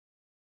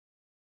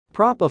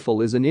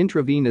Propofol is an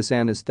intravenous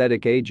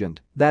anesthetic agent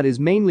that is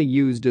mainly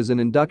used as an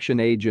induction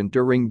agent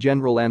during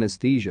general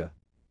anesthesia.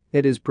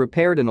 It is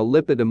prepared in a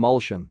lipid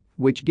emulsion,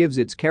 which gives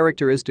its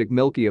characteristic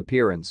milky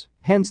appearance,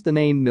 hence the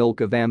name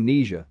milk of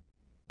amnesia.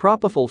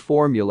 Propofol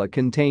formula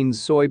contains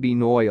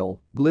soybean oil,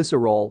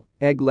 glycerol,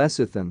 egg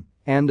lecithin,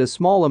 and a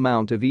small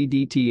amount of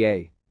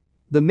EDTA.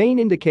 The main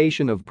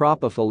indication of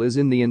propofol is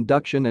in the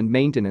induction and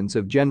maintenance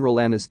of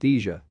general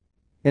anesthesia.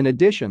 In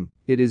addition,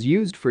 it is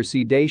used for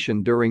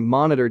sedation during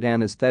monitored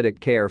anesthetic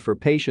care for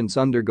patients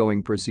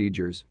undergoing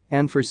procedures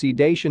and for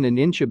sedation in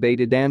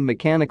intubated and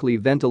mechanically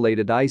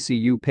ventilated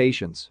ICU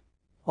patients.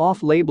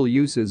 Off-label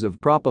uses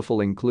of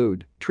propofol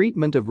include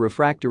treatment of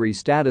refractory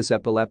status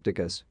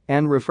epilepticus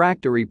and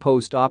refractory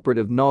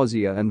post-operative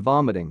nausea and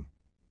vomiting.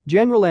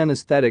 General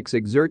anesthetics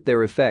exert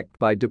their effect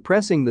by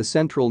depressing the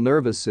central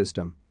nervous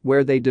system,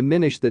 where they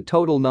diminish the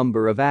total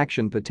number of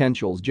action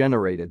potentials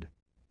generated.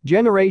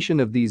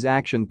 Generation of these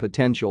action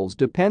potentials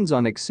depends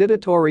on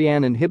excitatory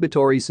and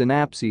inhibitory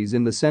synapses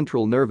in the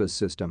central nervous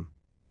system.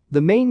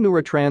 The main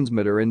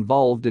neurotransmitter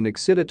involved in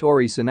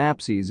excitatory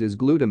synapses is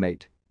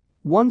glutamate.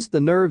 Once the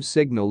nerve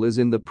signal is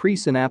in the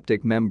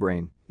presynaptic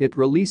membrane, it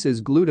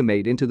releases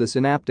glutamate into the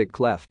synaptic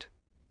cleft.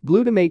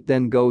 Glutamate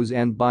then goes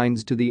and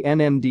binds to the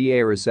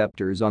NMDA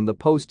receptors on the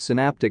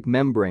postsynaptic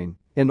membrane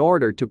in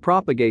order to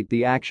propagate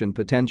the action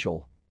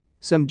potential.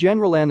 Some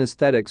general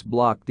anesthetics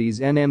block these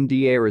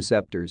NMDA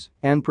receptors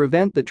and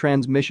prevent the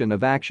transmission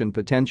of action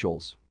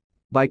potentials.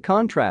 By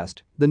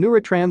contrast, the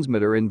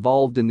neurotransmitter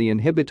involved in the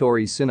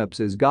inhibitory synapse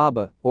is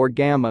GABA or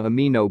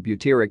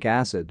gamma-aminobutyric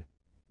acid.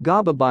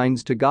 GABA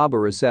binds to GABA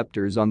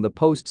receptors on the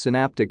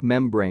postsynaptic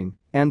membrane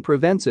and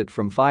prevents it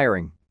from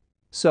firing.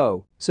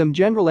 So, some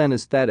general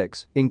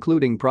anesthetics,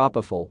 including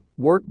propofol,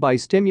 work by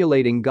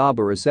stimulating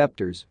GABA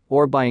receptors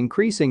or by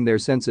increasing their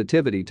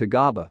sensitivity to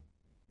GABA.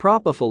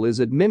 Propofol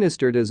is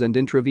administered as an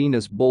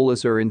intravenous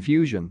bolus or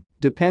infusion,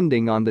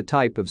 depending on the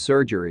type of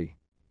surgery.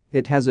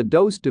 It has a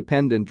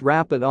dose-dependent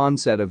rapid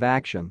onset of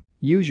action,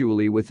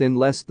 usually within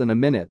less than a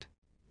minute.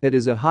 It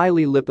is a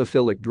highly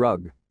lipophilic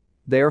drug.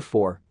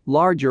 Therefore,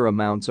 larger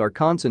amounts are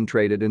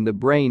concentrated in the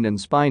brain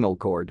and spinal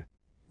cord.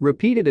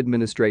 Repeated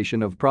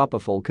administration of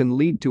propofol can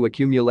lead to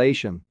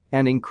accumulation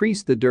and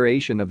increase the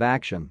duration of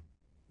action.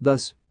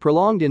 Thus,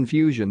 prolonged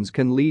infusions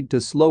can lead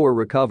to slower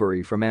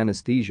recovery from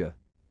anesthesia.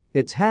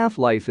 Its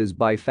half-life is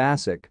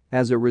biphasic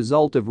as a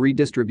result of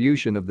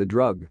redistribution of the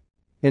drug.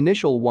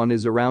 Initial one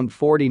is around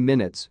 40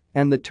 minutes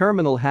and the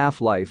terminal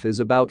half-life is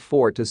about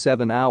 4 to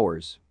 7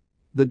 hours.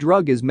 The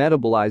drug is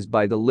metabolized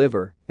by the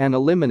liver and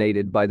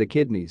eliminated by the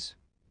kidneys.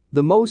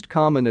 The most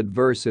common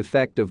adverse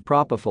effect of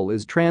propofol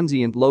is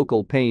transient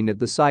local pain at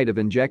the site of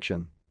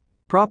injection.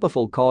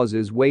 Propofol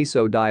causes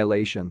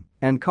vasodilation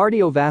and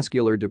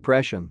cardiovascular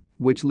depression,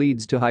 which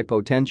leads to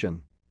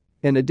hypotension.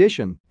 In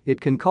addition, it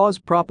can cause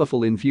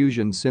propofol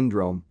infusion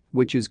syndrome,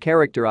 which is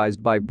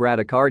characterized by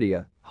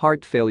bradycardia,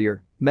 heart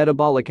failure,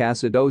 metabolic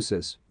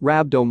acidosis,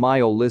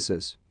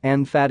 rhabdomyolysis,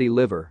 and fatty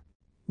liver.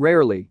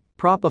 Rarely,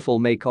 propofol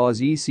may cause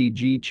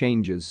ECG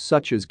changes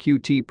such as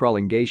QT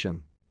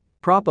prolongation.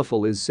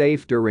 Propofol is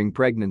safe during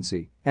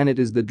pregnancy, and it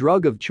is the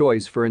drug of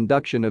choice for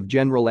induction of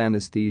general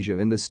anesthesia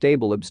in the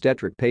stable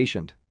obstetric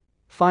patient.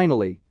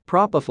 Finally,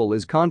 propofol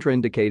is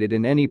contraindicated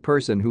in any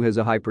person who has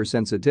a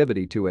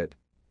hypersensitivity to it.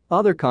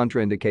 Other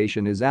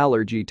contraindication is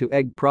allergy to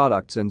egg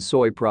products and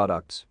soy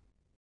products.